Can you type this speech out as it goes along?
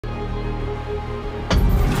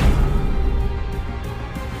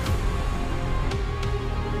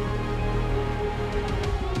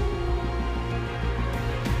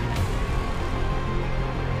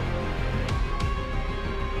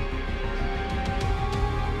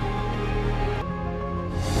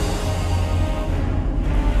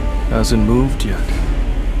hasn't moved yet.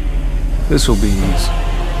 This'll be easy.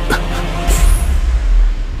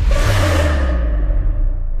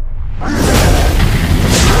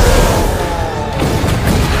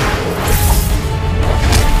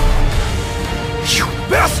 You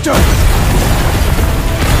bastard!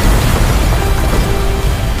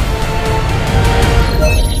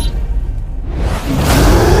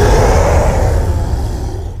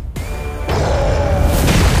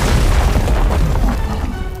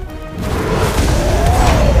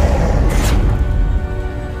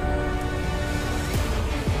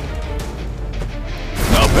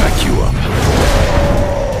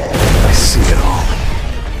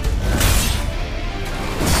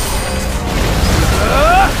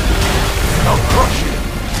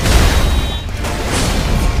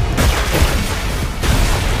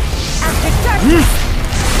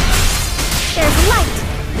 There's light!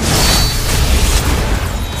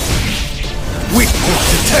 Weak point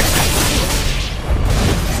detected!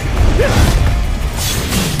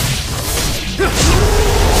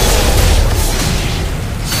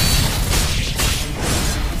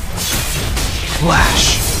 Flash!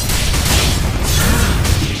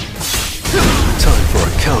 Time for a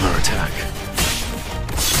counterattack.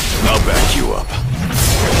 I'll back you up.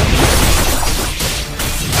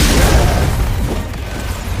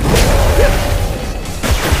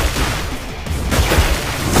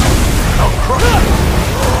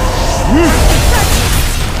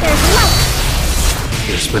 There's light!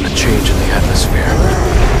 There's been a change in the atmosphere.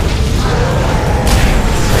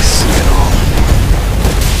 I see it all.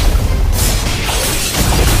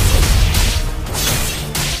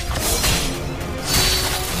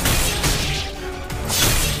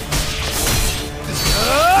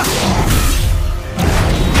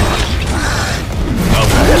 I'll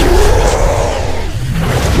back you.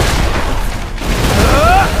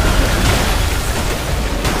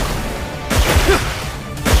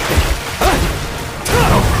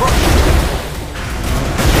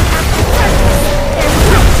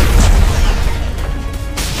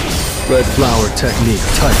 Red flower technique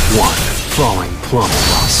type 1. Falling plum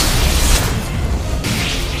plus.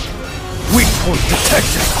 Weak point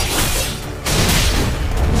detected!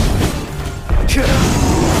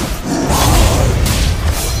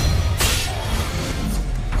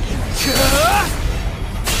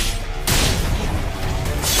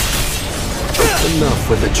 Enough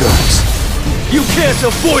with the jokes. You can't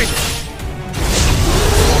avoid it!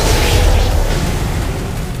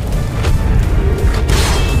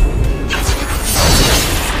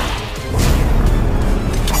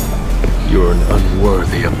 You're an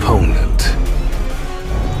unworthy opponent.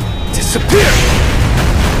 Disappear!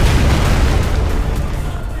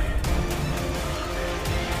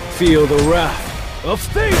 Feel the wrath of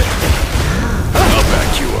Thetis! I'll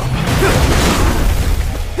back you up.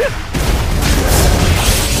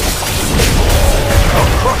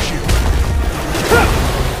 I'll crush you.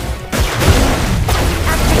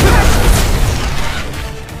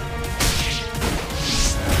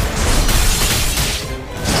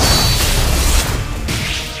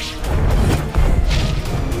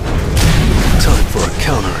 Time for a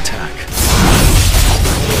counterattack.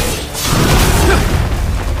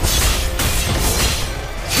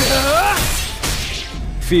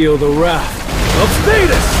 Feel the wrath of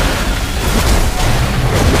Thetis!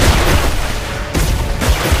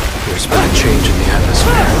 There's been a change in the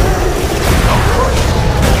atmosphere. I'll crush you.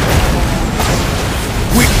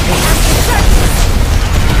 Weak point.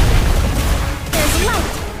 There's light!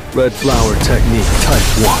 Red flower technique type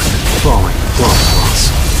 1. Falling plum plus.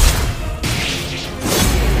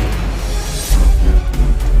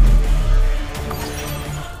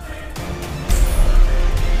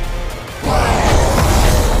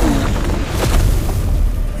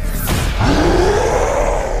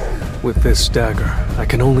 With this dagger, I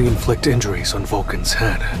can only inflict injuries on Vulcan's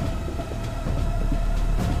head.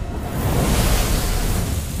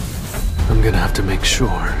 I'm gonna have to make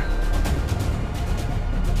sure.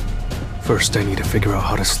 First, I need to figure out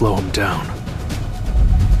how to slow him down.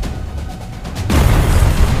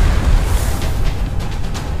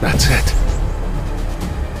 That's it.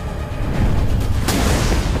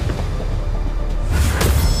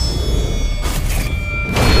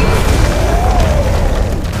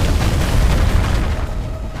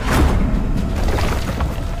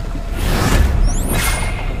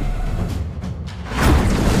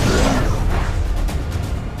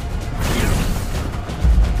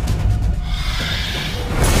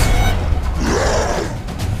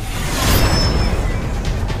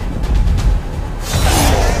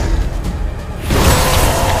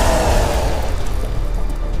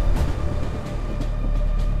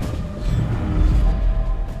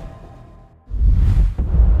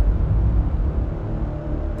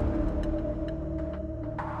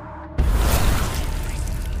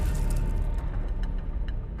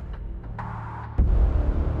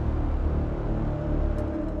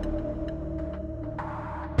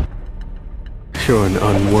 You're an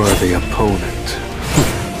unworthy opponent.